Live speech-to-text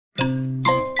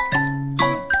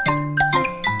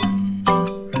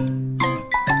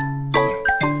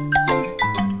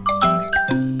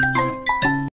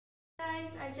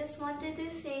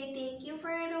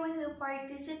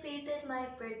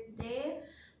birthday.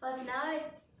 But now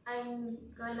I'm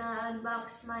gonna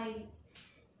unbox my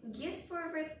gifts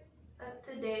for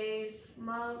today's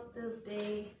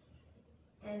multi-day,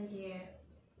 and yeah.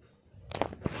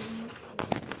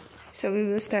 So we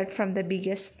will start from the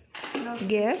biggest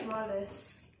gift. The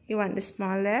smallest. You want the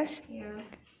smallest? Yeah.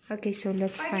 Okay, so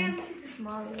let's find. I can't see the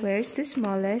smallest. Where's the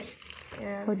smallest?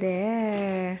 Yeah. Oh,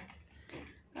 there.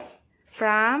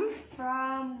 From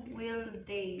Will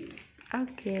Dave.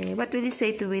 Okay, what will you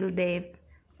say to Will Dave?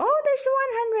 Oh, there's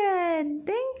 100.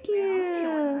 Thank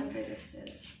you. 100 is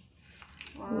this.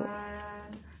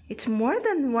 One. It's more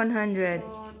than 100.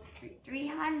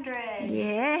 300.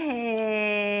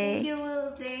 Yay. Thank you,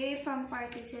 Will Dave, for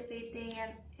participating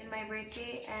in my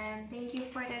birthday, and thank you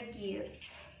for the gift.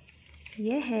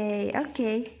 Yay.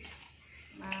 Okay.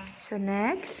 So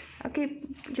next. Okay,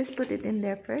 just put it in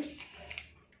there first.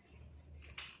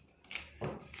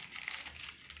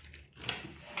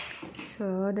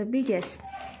 So the biggest.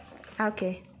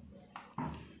 Okay.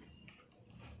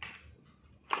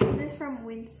 This is from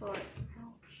Windsor.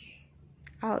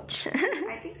 Ouch.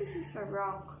 I think this is a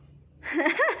rock.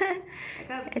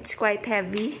 It's quite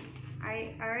heavy.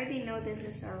 I already know this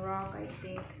is a rock, I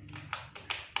think.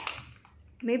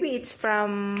 Maybe it's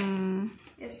from...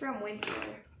 It's from Windsor.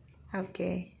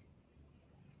 Okay.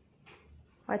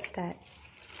 What's that?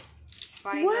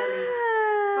 Finally.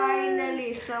 Wow!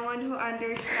 Finally, someone who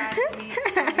understands me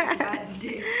on a bad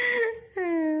day.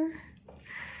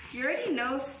 You already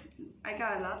know I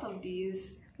got a lot of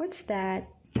these. What's that?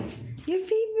 Your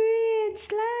favorite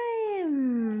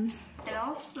slime. And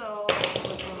also...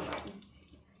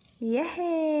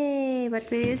 Yay! What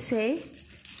will you say?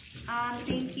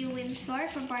 Thank you, Windsor,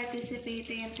 for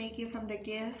participating, and thank you from the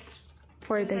gift.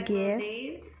 For the gift.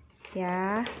 Dave.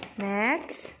 Yeah.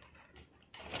 Next.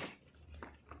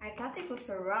 I thought it was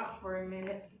a rock for a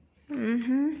minute.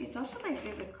 It's also my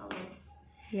favorite color.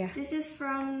 Yeah. This is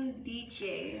from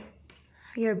DJ.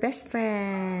 Your best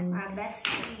friend. My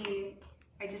bestie.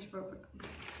 I just broke it.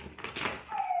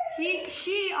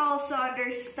 She also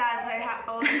understands I have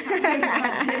all the time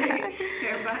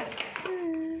hair band.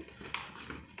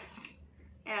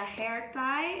 And a hair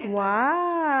tie. And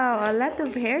wow, a lot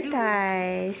of hair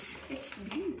ties. It's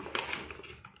blue.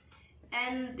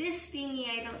 And this thingy,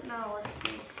 I don't know what's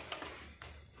this.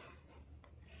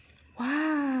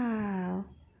 Wow.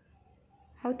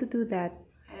 How to do that?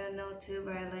 I don't know too,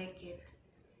 but I like it.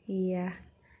 Yeah.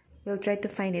 We'll try to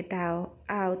find it out.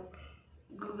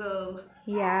 Google.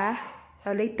 Yeah.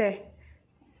 Oh, later.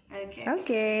 Okay.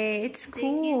 Okay, it's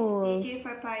cool. Thank you, DJ,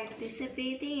 for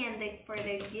participating, and for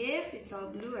the gift. It's all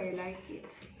blue. I like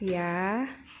it. Yeah.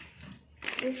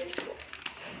 It's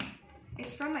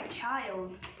from my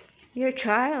child. Your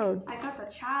child. I got a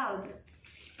child.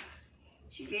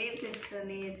 She gave this to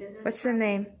me. What's the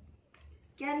name?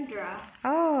 Kendra.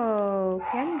 Oh,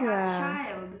 Kendra. A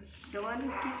child. The one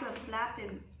who keeps on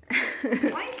slapping.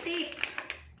 Why tape?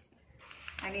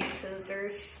 I need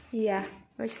scissors. Yeah.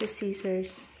 Where's the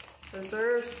scissors?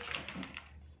 Scissors.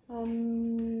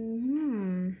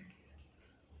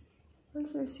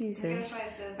 Where's your scissors?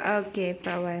 Scissors. Okay, for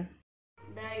a while.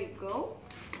 There you go.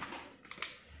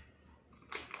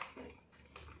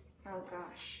 Oh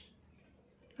gosh.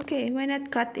 Okay, why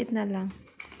not cut it na lang?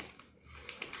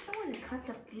 I want to cut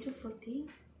the beautiful thing.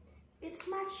 It's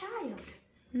my child.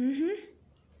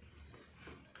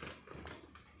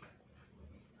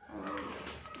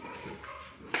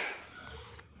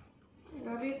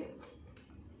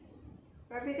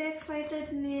 Grabe ka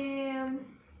excited ni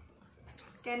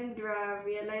Kendra.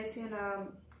 Realize yun na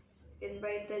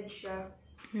invited siya.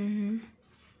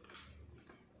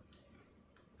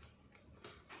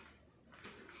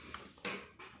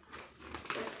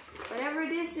 Whatever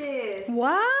this is.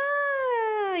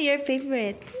 Wow! Your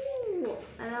favorite. Ooh,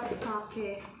 I love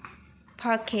Pocky.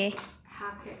 Pocky.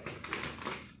 Pocky.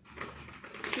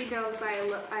 She knows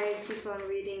I keep on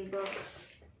reading books.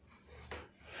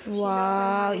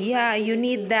 Wow. Yeah, you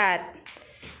need that.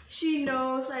 She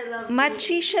knows I love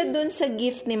Matchy siya dun sa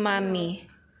gift ni Mommy.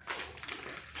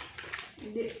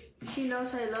 She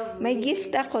knows I love reading. May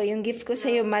gift ako. Yung gift ko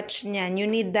sa'yo match niyan. You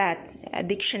need that. A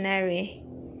dictionary.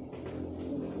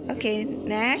 Okay,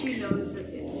 next.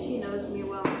 She knows me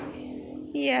well.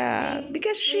 Yeah,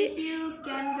 because Thank you,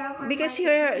 Kendra, because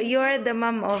you're the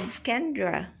mom of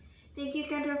Kendra. Thank you,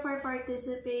 Kendra, for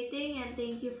participating, and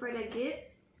thank you for the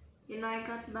gift. You know, I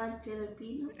got bad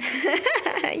Filipino.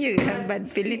 You have bad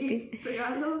Filipino.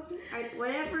 Tagalog.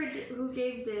 Whatever who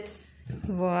gave this.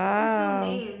 Wow. There's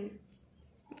no name.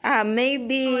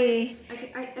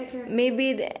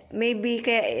 Maybe maybe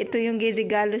kaya ito yung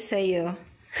regalo sa'yo.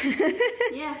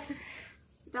 Yes.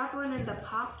 That one and the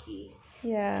Pocky.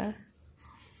 Yeah.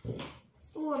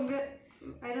 Oh,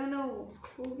 I don't know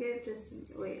who gave this.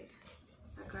 Wait,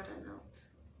 I got a note.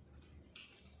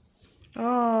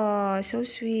 Oh, so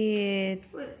sweet.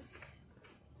 Wait,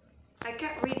 I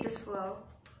can't read this well.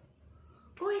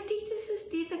 Oh, I think this is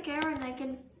Tita Karen. I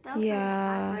can tell by the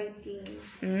handwriting.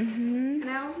 Mm-hmm. And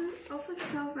I also can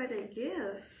tell by the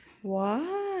gift.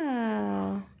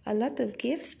 Wow. A lot of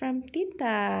gifts from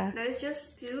Tita. There's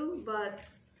just two, but...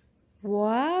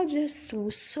 Wow, just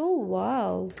so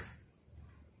wow.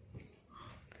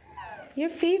 Your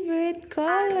favorite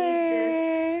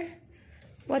color.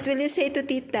 What will you say to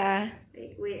Tita?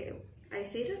 Wait. I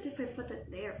say that if I put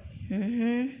it there.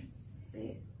 Mm-hmm.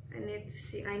 Wait, I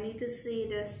need to see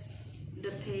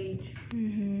the page.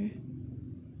 Mm-hmm.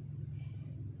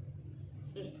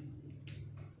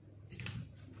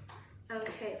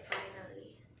 Okay,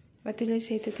 finally. What will you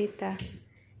say to Tita?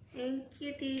 Thank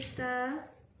you, Tita.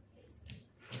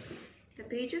 The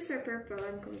pages are purple.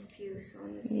 I'm confused.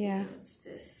 Honestly. Yeah. What's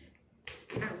this?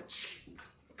 Ouch.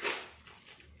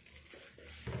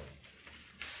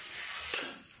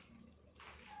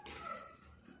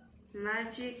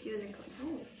 Magic unicorn.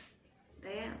 Oh,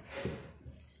 damn.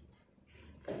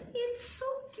 It's so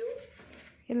cute.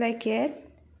 You like it?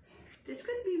 This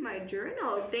could be my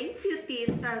journal. Thank you,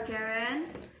 Tita Karen.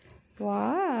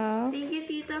 Wow. Thank you,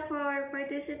 Tita, for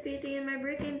participating in my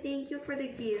break, and thank you for the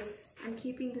gift. I'm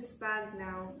keeping this bag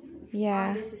now.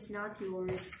 Yeah. This is not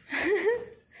yours.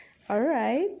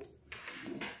 Alright.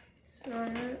 So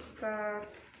I got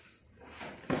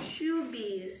shoe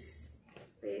bees.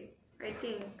 Wait, I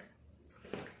think.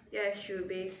 Yeah, shoe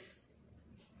bees.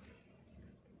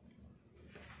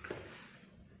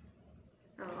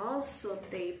 Also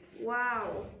tape.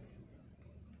 Wow.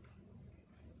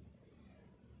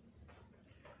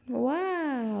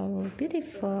 Wow.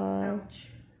 Beautiful. Ouch.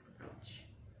 Ouch.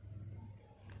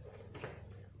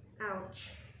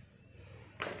 Ouch.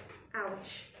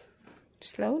 Ouch.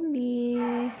 Slowly.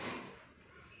 I'm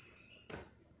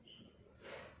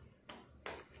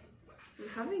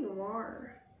having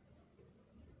more.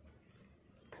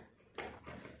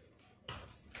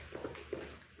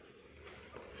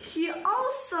 She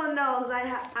also knows I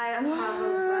have a Wow,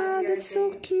 bad that's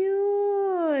so hair day.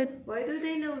 cute. Why do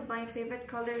they know my favorite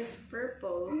color is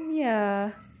purple?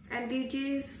 Yeah. And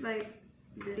DJ is like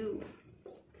blue.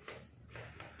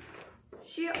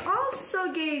 She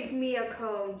also gave me a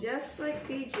comb, just like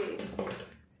DJ.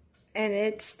 And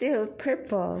it's still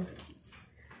purple.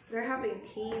 They're having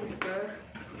teams, bro.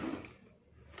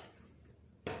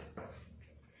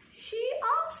 She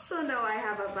also know I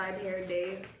have a bad hair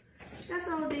day. That's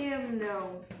all they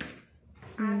know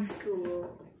at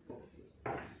school.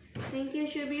 Thank you,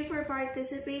 Shubi, for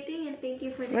participating, and thank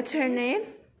you for the What's her name?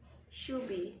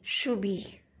 Shubi.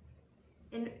 Shubi.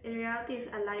 In reality, it's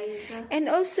Eliza. And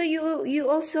also you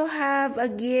also have a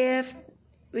gift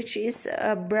which is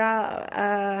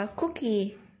a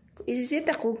cookie. Is it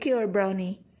a cookie or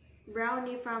brownie?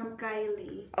 Brownie from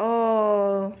Kylie.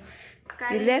 Oh,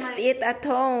 you Kylie, left it at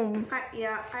home.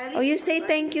 Yeah, Kylie. Oh, you say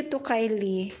thank you to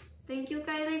Kylie. Thank you,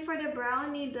 Kylie, for the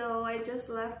brownie, though. I just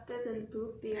left it in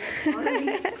toothpick.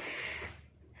 Sorry.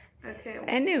 Okay.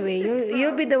 Anyway,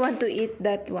 you'll be the one to eat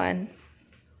that one.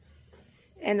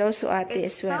 And also Ate It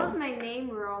as well. spelled my name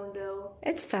wrong, though.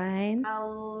 It's fine.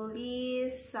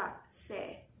 Alisa.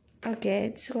 Okay,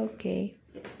 it's okay.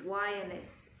 It's Y in it.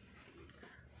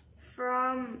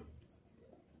 From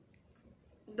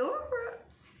Dora.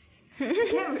 I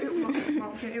can't read.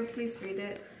 Mom, can you please read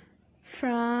it?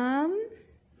 From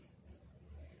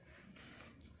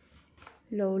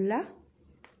Lola?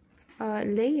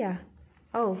 Leia.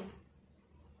 Oh.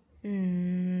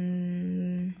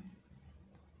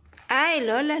 Ay,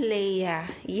 Lola Leia.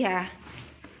 Yeah.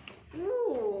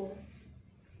 Ooh.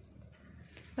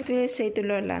 What will you say to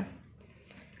Lola?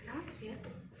 Not yet.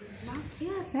 Not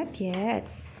yet. Not yet.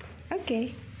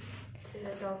 Okay.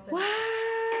 This is also. Wow!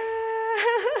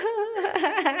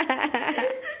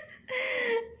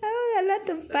 Oh, a lot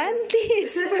of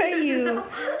panties for you.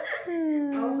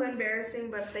 Also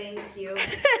embarrassing, but thank you.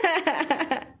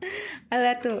 A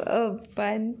lot of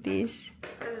panties.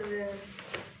 What is this?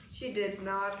 She did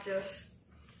not just.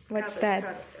 What's cut that?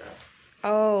 it.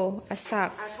 Oh, a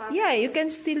socks. I thought Yeah, it you can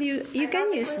still you can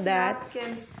thought it use was that.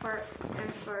 Napkins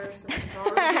and furs. I'm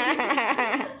sorry.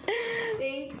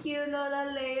 Thank you,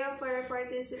 Lola Leia, for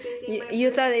participating. in my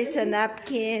You thought it's a birthday.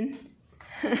 napkin.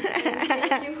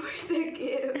 Thank you for the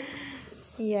gift.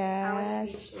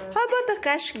 Yes. speechless. How about the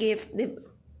cash gift?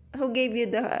 Who gave you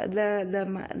the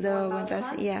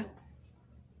 1,000? Yeah.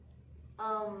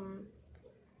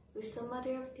 Who's the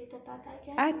mother of Tita Tata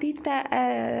again? Ah, Tita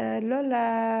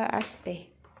Lola Aspe.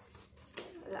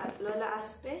 Lola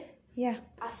Aspe? Yeah.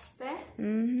 Aspe?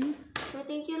 Mm-hmm. So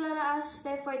thank you, Lola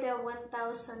Aspe, for the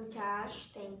 1,000 cash.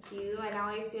 Thank you. And now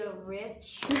I feel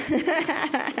rich.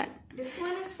 This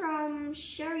one is from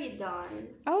Sheridan.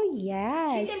 Oh, She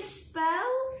yes. can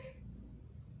spell?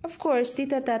 Of course,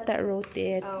 Tita Tata wrote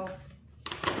it. Oh.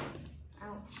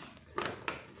 Ouch.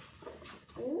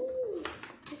 Ooh.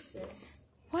 What's this?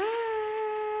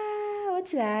 Wow.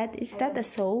 What's that? Is that a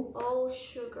soap? Oh,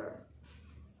 sugar.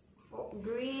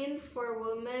 Green for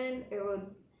women.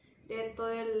 De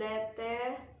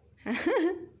toilette.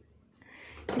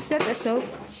 Is that a soap?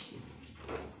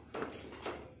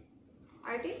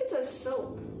 I think it's a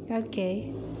soap.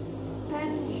 Okay.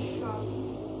 Pen shop.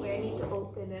 Wait, I need to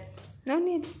open it. No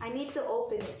need. I need to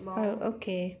open it, Mom. Oh,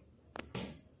 okay.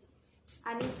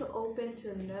 I need to open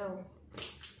to know.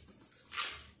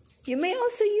 You may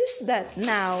also use that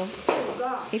now Oh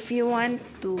gosh. if you want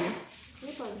to.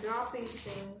 Keep on dropping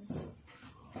things.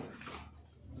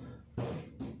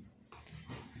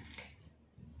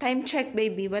 Time check,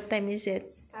 baby. What time is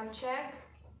it? Time check.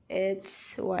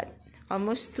 It's what?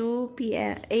 Almost 2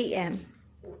 p.m. a.m.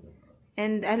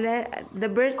 And the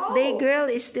birthday Oh. girl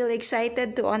is still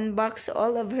excited to unbox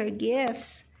all of her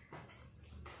gifts.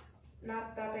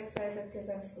 Not that excited because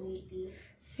I'm sleepy.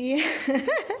 Yeah.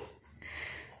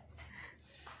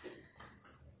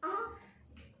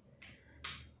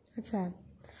 What's that?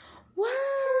 Wow!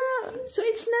 So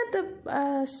it's not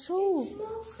a soap.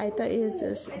 Smells I thought it's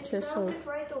a I smelled soap. it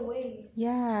right away.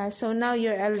 Yeah, so now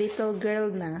you're a little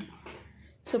girl na.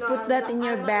 So No, put that in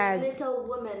your I'm bag. a little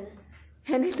woman.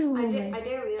 A little I woman.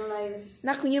 didn't realize.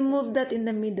 Nak, you move that in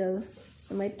the middle.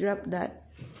 You might drop that.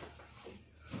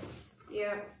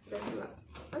 Yeah,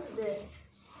 what's this?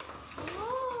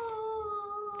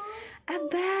 Oh. A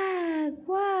bag!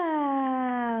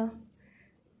 Wow!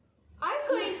 I'm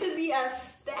going to be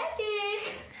aesthetic.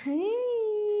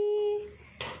 Hey!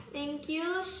 Thank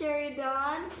you,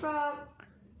 Sheridan, for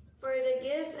the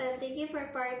gift, and thank you for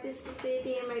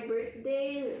participating in my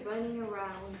birthday, running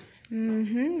around.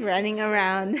 Mm-hmm. Running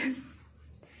around. This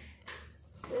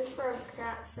is from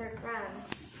Sir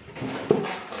Krantz.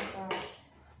 Oh gosh.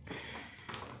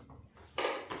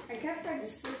 I kept trying to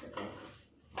scissors.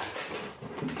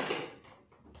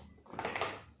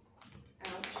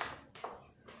 Ouch.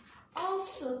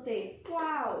 Also tape.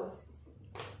 Wow.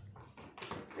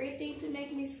 Great thing to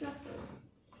make me suffer.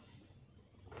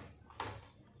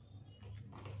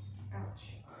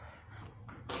 Ouch.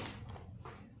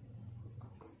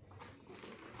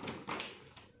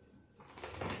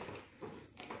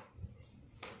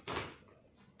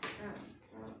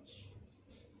 Ouch.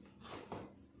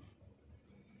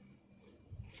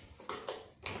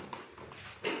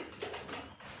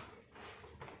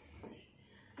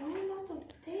 Why a lot of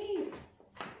tape?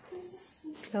 This is so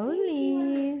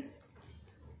Slowly.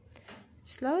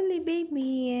 Slowly,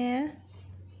 baby.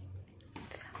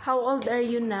 How old are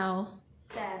you now?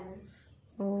 10.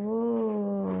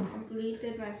 Oh.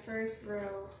 Completed my first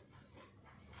row.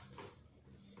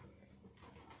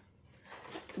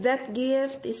 That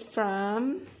gift is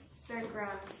from... Sir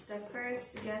Krantz, the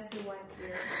first guest who went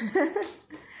here.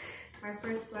 My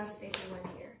first classmate who went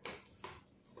here.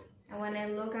 And when I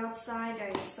look outside,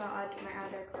 I saw my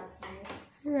other classmates.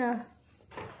 Yeah.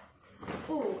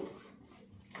 Ooh.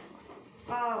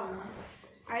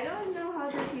 I don't know how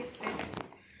did he fit,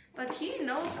 but he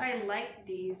knows I like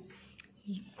these.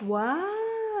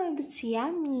 Wow, that's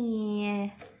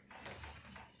yummy.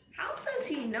 How does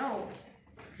he know?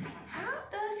 How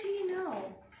does he know?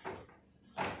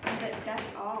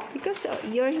 That's all. Because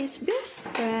you're his best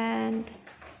friend.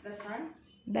 That's fine.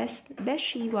 Best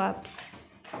Shiwaps.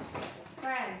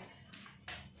 Friend.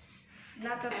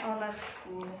 Not at all at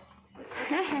school.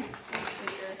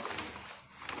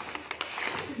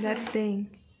 That thing.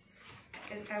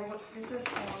 This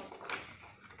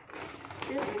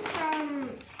is from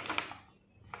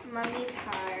Mommy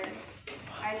Tire.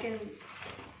 I can.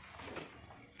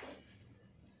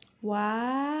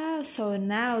 Wow, so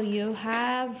now you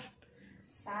have...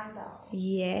 Sandal.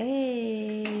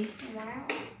 Yay! Wow.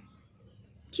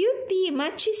 Cutie!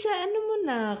 Matchy sa ano mo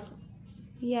na?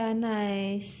 Yeah,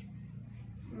 nice.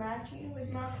 Matching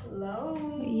with my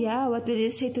clothes. Yeah, what will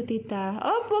you say to Tita?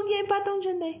 Oh, huwag niya ipatong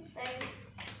dyan, day.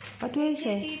 What will you Thank you,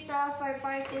 say? Tita, for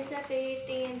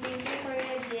participating, and thank you for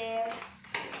the gift.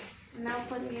 Now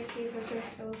put me a paper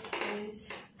crystal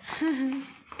space. I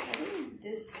think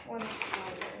this one's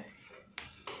smaller.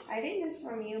 I think this is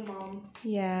from you, Mom.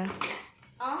 Yeah.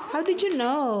 How did you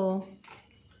know?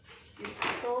 You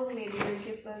told me your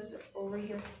gift was over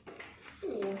here.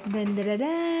 Ooh. Dun, dun, dun,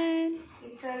 dun.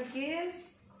 It's a gift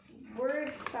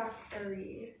word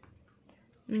factory.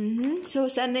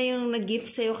 So, saan na yung nag-gift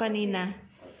sa'yo kanina?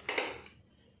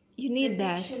 You need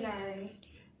that. Dictionary.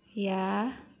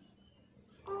 Yeah.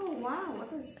 Oh, wow.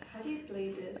 How do you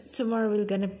play this? Tomorrow we're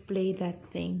gonna play that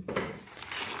thing.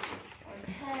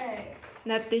 Okay.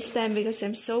 Not this time because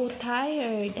I'm so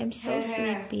tired. I'm so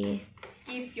sleepy.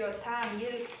 Keep your time.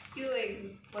 You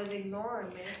was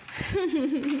ignoring me.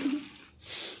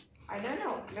 I don't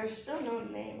know. There's still no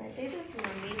name. I think this is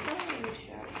Mamita. Let me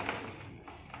check.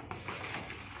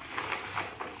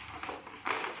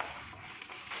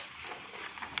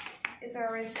 It's a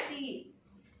receipt.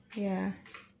 Yeah.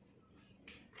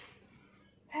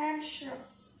 Pension.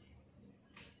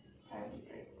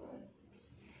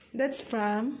 That's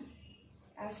from?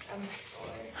 I'm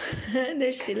sorry.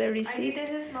 There's still a I think receipt.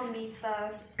 this is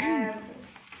Mamita's.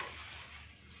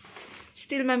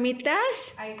 Still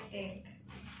mamitas? I think.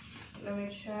 Let me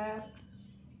check.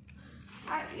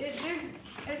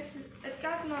 It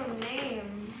got no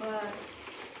name, but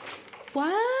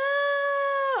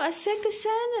Wow! A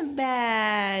Secosana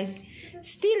bag.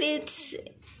 Still, it's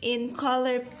in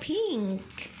color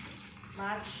pink.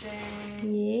 matching.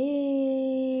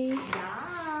 Yay!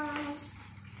 Yes.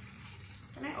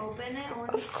 Can I open it?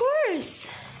 Of course!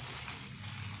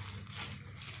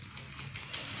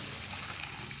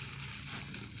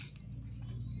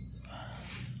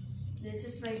 This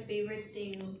is my favorite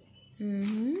thing.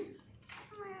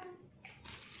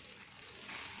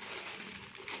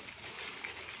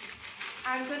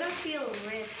 I'm gonna feel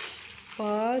rich.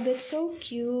 Wow, that's so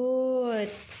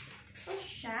cute. So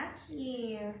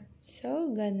shaggy.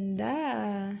 So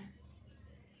ganda.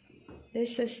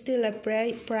 There's still a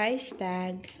price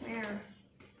tag. Where?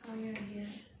 Oh yeah,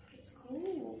 yeah. It's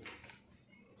cool.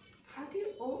 How do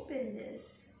you open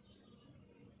this?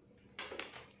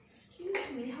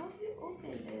 Excuse me, how do you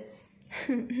open this?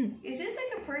 Is this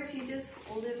like a purse you just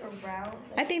hold it around?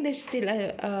 I think there's still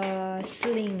a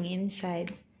sling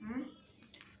inside.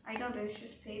 I know there's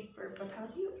just paper, but how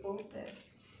do you open?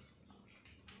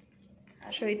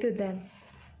 Show it to them.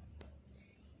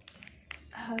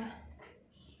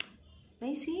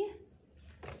 May I see?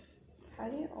 How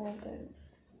do you open?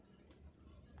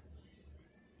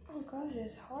 Oh gosh,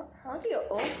 it's hard. How do you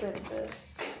open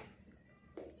this?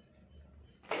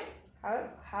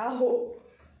 How?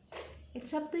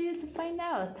 It's up to you to find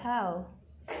out how.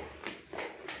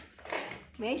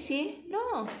 May I see?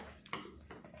 No.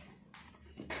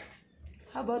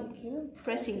 How about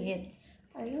pressing it?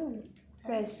 I don't.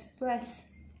 Press.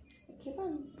 Keep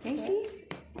on. May I see?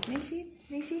 May I see?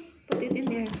 May I see? Put it in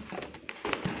there.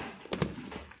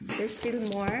 There's still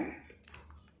more.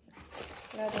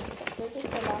 No, this is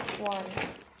the last one.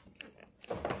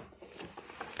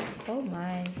 Oh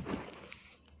my.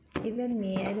 Even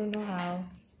me, I don't know how.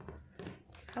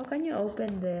 How can you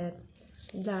open this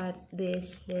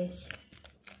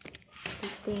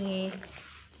thingy?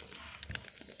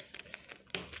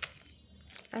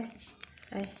 Ay.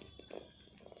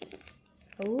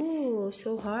 Oh,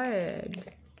 so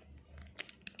hard.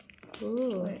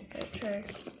 Oh. Wait, I try.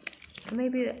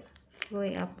 Maybe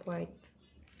going upward.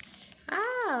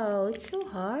 Ow, it's so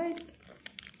hard.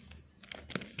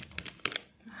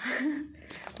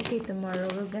 Okay, tomorrow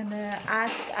we're gonna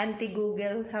ask Auntie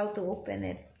Google how to open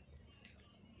it.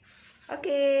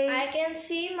 Okay. I can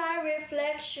see my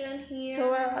reflection here.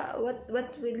 So,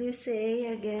 what will you say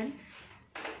again?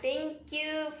 Thank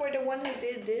you for the one who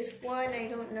did this one. I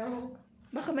don't know.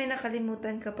 Baka may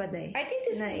nakalimutan ka pa, Day. I think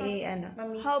this na is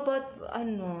Mami. How about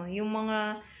yung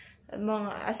mga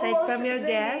aside from your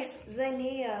guest?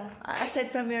 Zania. Aside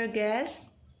from your guest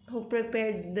who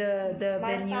prepared the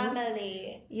My venue?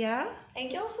 family. Yeah?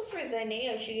 Thank you also for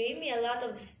Zania. She gave me a lot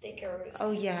of stickers.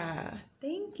 Oh yeah.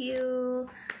 Thank you.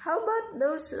 How about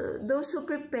those who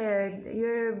prepared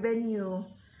your venue?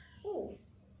 Ooh.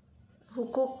 Who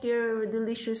cooked your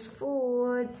delicious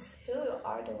foods? Who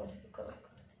are the ones who cook?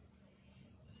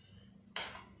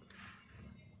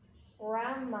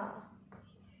 Grandma.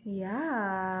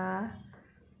 Yeah.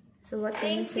 So what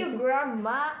can you Thank say? you,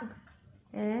 Grandma.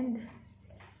 And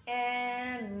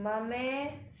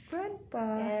Mommy.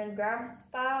 Grandpa. And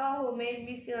Grandpa, who made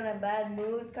me feel in a bad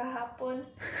mood kahapon.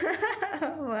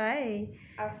 Why?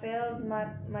 I failed my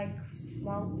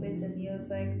small quiz and he was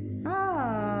like,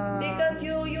 Because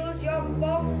you used your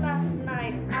phone last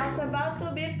night. I was about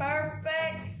to be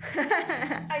perfect.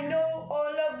 I know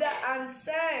all of the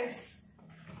answers.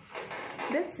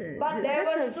 But there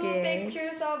was okay. 2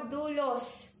 pictures of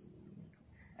Dulos.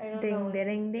 I don't know.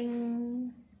 Ding,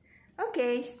 ding.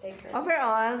 Okay. Sticker.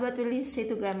 Overall, what will you say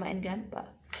to Grandma and Grandpa?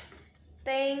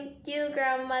 Thank you,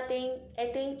 Grandma.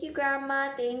 Thank you,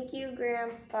 Grandma. Thank you,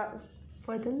 Grandpa.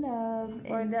 For the love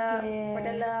For and the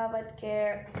care. love and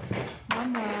care.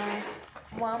 Mama.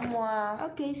 Mama.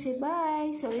 Okay, say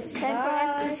bye. So it's time for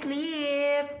us to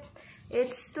sleep.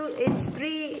 It's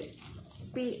 3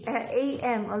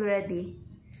 a.m. already.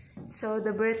 So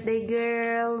the birthday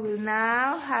girl will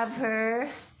now have her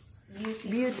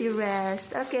beauty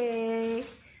rest. Okay,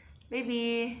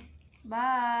 baby.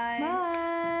 Bye.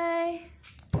 Bye.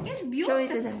 It's Show it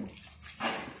to beautiful. them.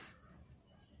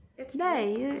 It's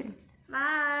Bye.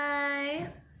 Bye.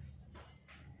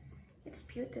 It's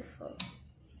beautiful.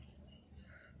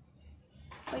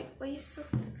 Wait, you still?